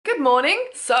morning.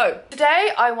 So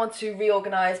today I want to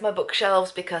reorganize my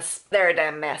bookshelves because they're a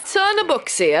damn mess. Ton of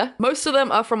books here. Most of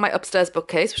them are from my upstairs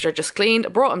bookcase, which I just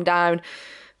cleaned, brought them down,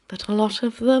 but a lot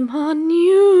of them are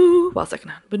new. Well,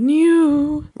 secondhand, but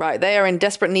new. Right, they are in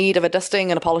desperate need of a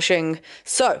dusting and a polishing.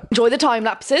 So enjoy the time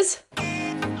lapses.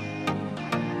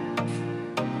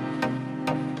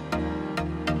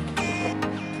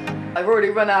 I've already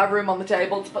run out of room on the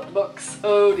table to put the books.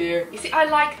 Oh dear. You see, I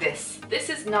like this. This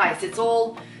is nice. It's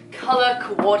all color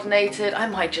coordinated. I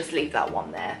might just leave that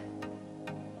one there.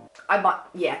 I might,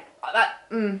 yeah.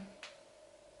 We'll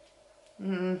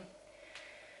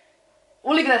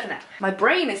leave it there for now. My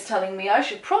brain is telling me I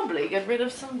should probably get rid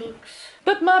of some books.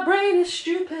 But my brain is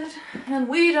stupid and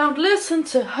we don't listen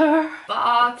to her.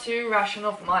 Far too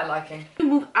rational for my liking.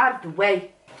 Move out of the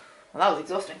way. Well, that was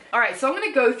exhausting. All right, so I'm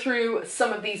gonna go through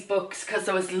some of these books because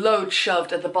there was loads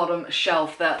shoved at the bottom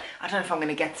shelf that I don't know if I'm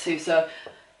gonna get to. So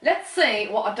let's see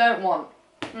what I don't want.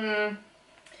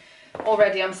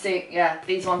 Already I'm seeing, yeah,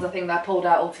 these ones I think that I pulled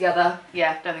out altogether.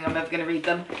 Yeah, don't think I'm ever gonna read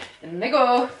them. In they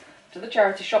go to the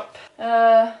charity shop.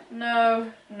 No.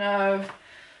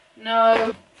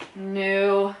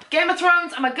 Game of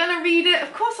Thrones, am I gonna read it?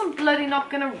 Of course I'm bloody not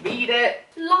gonna read it.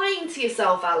 Lying to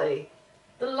yourself, Ali.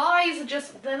 The lies are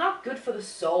just, they're not good for the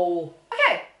soul.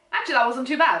 Okay, actually that wasn't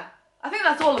too bad. I think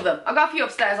that's all of them. I've got a few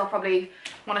upstairs I'll probably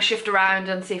want to shift around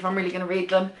and see if I'm really going to read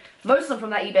them. Most of them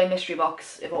from that eBay mystery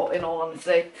box, in all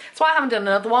honesty. That's why I haven't done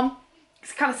another one. I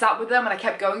kind of sat with them and I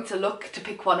kept going to look to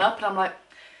pick one up and I'm like,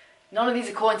 none of these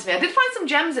are calling to me. I did find some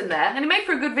gems in there and it made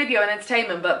for a good video and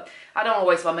entertainment, but I don't want to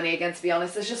waste my money again, to be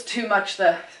honest. There's just too much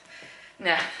how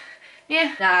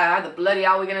the bloody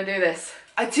hell are we going to do this?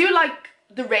 I do like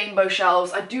the rainbow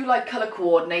shelves. I do like colour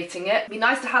coordinating it. It'd be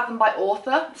nice to have them by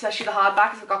author, especially the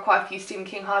hardbacks. I've got quite a few Stephen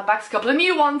King hardbacks, a couple of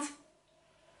new ones.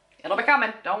 It'll be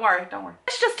coming, don't worry.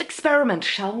 Let's just experiment,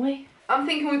 shall we? I'm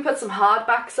thinking we put some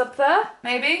hardbacks up there,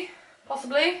 maybe,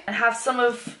 possibly, and have some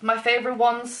of my favourite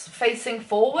ones facing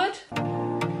forward.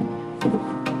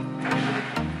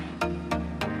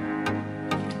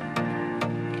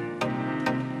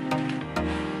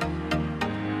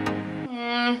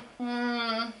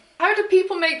 How do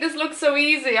people make this look so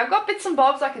easy? I've got bits and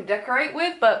bobs I can decorate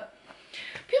with, but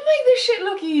people make this shit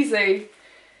look easy.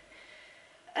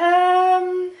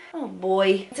 Oh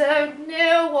boy. Don't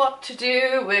know what to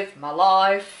do with my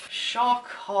life. Shock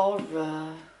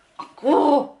horror.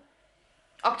 Oh,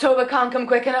 October can't come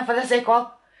quick enough for the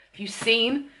sequel. Have you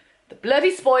seen the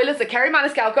bloody spoilers that Kerry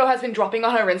Maniscalco has been dropping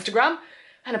on her Instagram?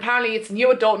 And apparently it's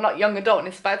new adult, not young adult, and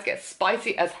it's about to get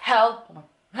spicy as hell. Oh my,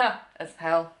 as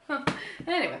hell.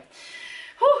 Anyway,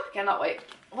 whew, cannot wait.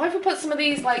 Why if we put some of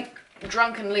these like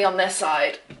drunkenly on this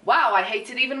side? Wow, I hate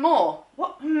it even more.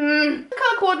 What? The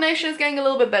colour coordination is getting a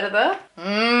little bit better there.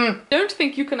 Don't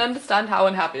think you can understand how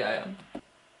unhappy I am.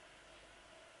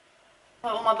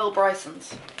 Like all my Bill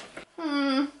Brysons.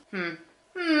 Alright.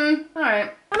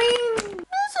 I mean,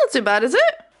 that's not too bad, is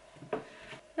it?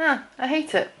 Yeah, I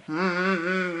hate it.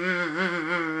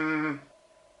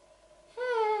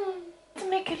 To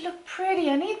make it look pretty,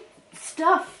 I need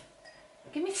stuff.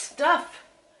 Give me stuff.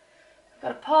 I've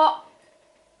got a pot.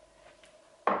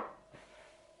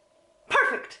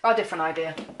 Perfect. A different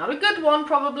idea. Not a good one,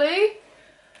 probably,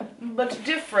 but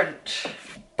different.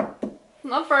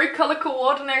 Not very colour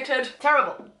coordinated.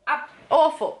 Terrible.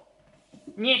 Awful.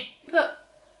 Yeah. Put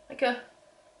like a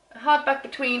hardback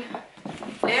between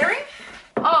layering.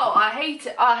 Oh, I hate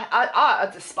it. I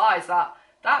despise that.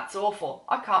 That's awful.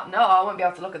 I can't. No, I won't be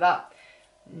able to look at that.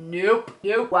 Nope.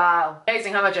 Wow.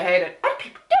 Amazing how much I hate it. Why do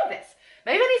people do this?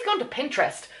 Maybe I need to go onto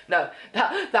Pinterest. No,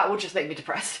 that would just make me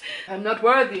depressed. I'm not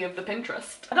worthy of the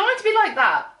Pinterest. I don't want it to be like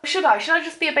that. Should I? Should I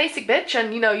just be a basic bitch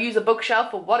and, you know, use a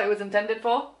bookshelf for what it was intended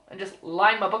for? And just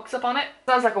line my books up on it?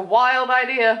 Sounds like a wild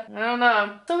idea. I don't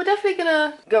know. So we're definitely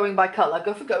gonna, going by colour,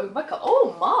 go for going by colour.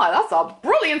 Oh my, that's a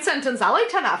brilliant sentence, Ali.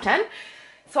 10 out of 10.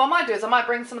 So what I might do is I might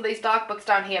bring some of these dark books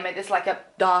down here, make this like a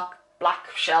dark black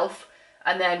shelf,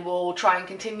 and then we'll try and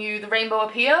continue the rainbow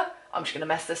up here. I'm just gonna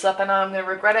mess this up and I'm gonna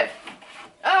regret it.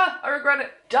 I regret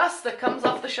it. Dust that comes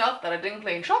off the shelf that I didn't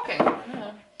clean. Shocking.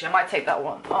 Yeah. I might take that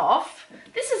one off.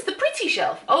 This is the pretty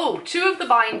shelf. Oh, two of the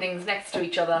bindings next to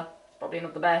each other. Probably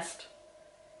not the best.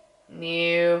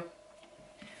 New.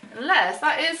 Unless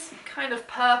that is kind of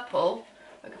purple.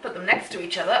 I could put them next to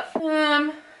each other.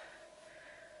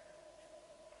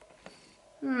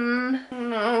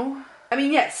 No. I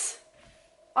mean, yes.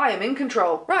 I am in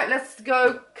control. Right, let's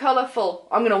go colourful.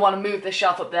 I'm going to want to move this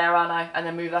shelf up there, aren't I? And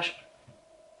then move that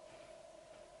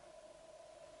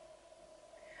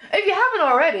If you haven't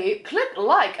already, click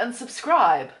like and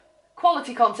subscribe.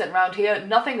 quality content around here,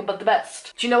 nothing but the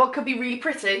best. Do you know what could be really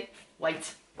pretty?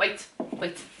 Wait.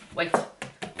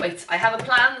 I have a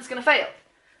plan that's gonna fail.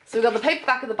 So we've got the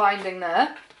paperback of the binding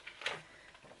there.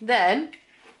 Then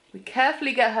we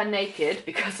carefully get her naked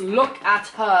because look at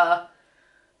her.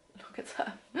 Look at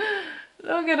her.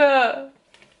 Look at her.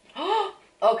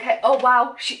 Okay, oh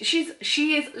wow, she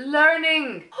is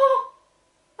learning. Oh,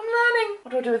 I'm learning.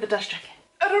 What do I do with the dust jacket?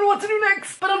 I don't know what to do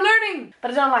next, but I'm learning.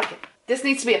 But I don't like it. This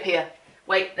needs to be up here.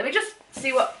 Wait, let me just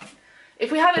see what,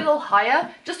 if we have it a little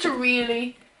higher, just to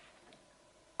really,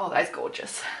 oh, that is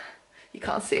gorgeous. You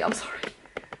can't see, I'm sorry.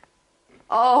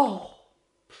 Oh,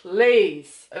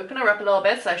 please. Open her up a little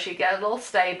bit so she gets a little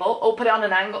stable. Oh, put it on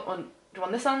an angle. Do you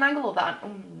want this on an angle or that?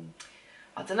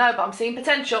 I don't know, but I'm seeing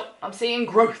potential. I'm seeing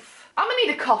growth. I'm gonna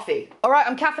need a coffee. All right,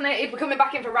 I'm caffeinated. We're coming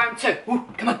back in for round 2. Ooh,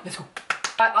 come on, let's go.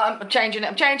 I'm changing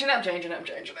it. There,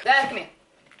 come here.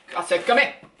 I said, come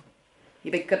here.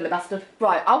 You big cuddly bastard.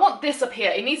 Right, I want this up here.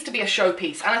 It needs to be a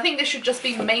showpiece. And I think this should just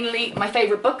be mainly my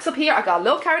favourite books up here. I got a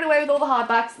little carried away with all the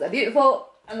hardbacks. They're beautiful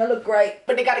and they look great.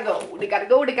 But they gotta go. They gotta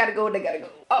go.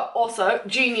 Oh, also,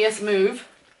 genius move.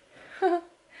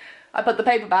 I put the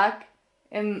paperback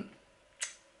in.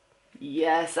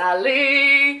 Yes,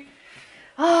 Ali.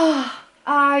 Ah,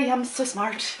 I am so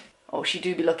smart. Oh, she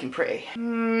do be looking pretty.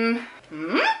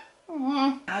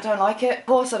 I don't like it. Of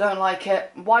course I don't like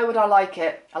it. Why would I like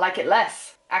it? I like it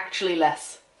less. Actually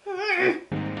less.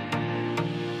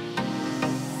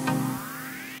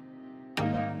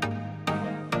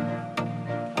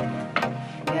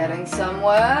 Getting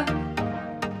somewhere.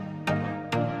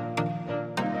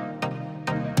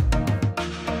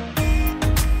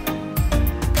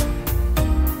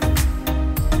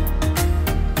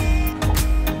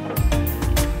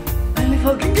 Finally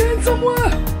fucking getting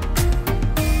somewhere.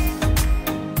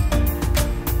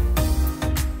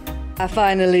 I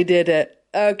finally did it.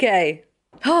 Okay.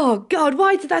 Oh God,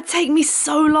 why did that take me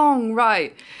so long?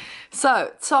 Right.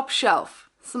 So, top shelf.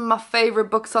 Some of my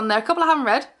favourite books on there. A couple I haven't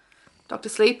read. Dr.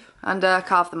 Sleep and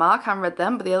Carve the Mark. Haven't read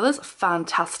them, but the others are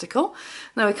fantastical.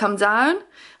 Then we come down.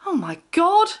 Oh my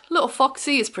God. Little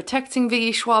Foxy is protecting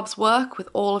V.E. Schwab's work with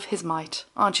all of his might.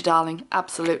 Aren't you, darling?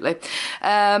 Absolutely.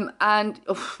 And,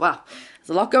 oh, well,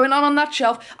 there's a lot going on that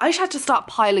shelf. I just had to start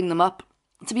piling them up.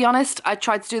 To be honest, I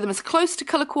tried to do them as close to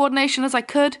colour coordination as I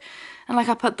could. And like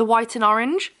I put the white and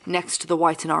orange next to the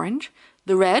white and orange.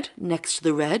 The red next to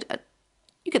the red.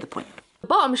 You get the point. The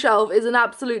bottom shelf is an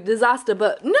absolute disaster,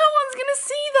 but no one's going to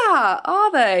see that,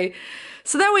 are they?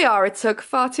 So there we are. It took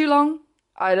far too long.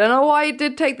 I don't know why it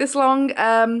did take this long,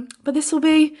 but this will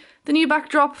be the new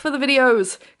backdrop for the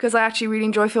videos because I actually really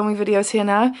enjoy filming videos here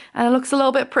now and it looks a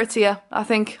little bit prettier. I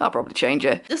think I'll probably change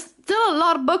it. Just still a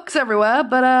lot of books everywhere,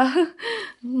 but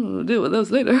we'll deal with those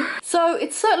later. So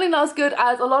it's certainly not as good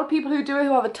as a lot of people who do it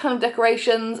who have a ton of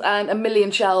decorations and a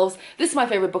million shelves. This is my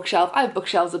favourite bookshelf. I have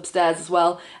bookshelves upstairs as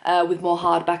well with more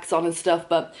hardbacks on and stuff,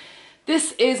 but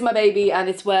this is my baby and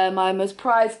it's where my most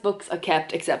prized books are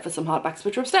kept, except for some hardbacks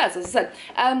which are upstairs, as I said.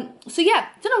 So yeah,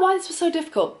 don't know why this was so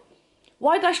difficult.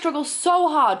 Why did I struggle so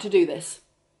hard to do this?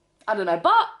 I don't know,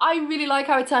 but I really like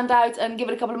how it turned out and give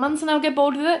it a couple of months and I'll get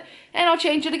bored with it and I'll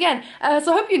change it again.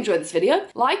 So I hope you enjoyed this video.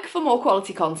 Like for more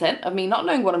quality content of me not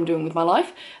knowing what I'm doing with my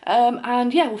life.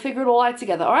 And yeah, we'll figure it all out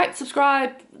together, alright?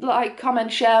 Subscribe, like,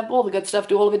 comment, share, all the good stuff,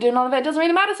 do all of it, do none of it. Doesn't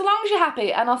really matter so long as you're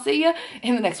happy. And I'll see you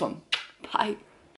in the next one. Bye.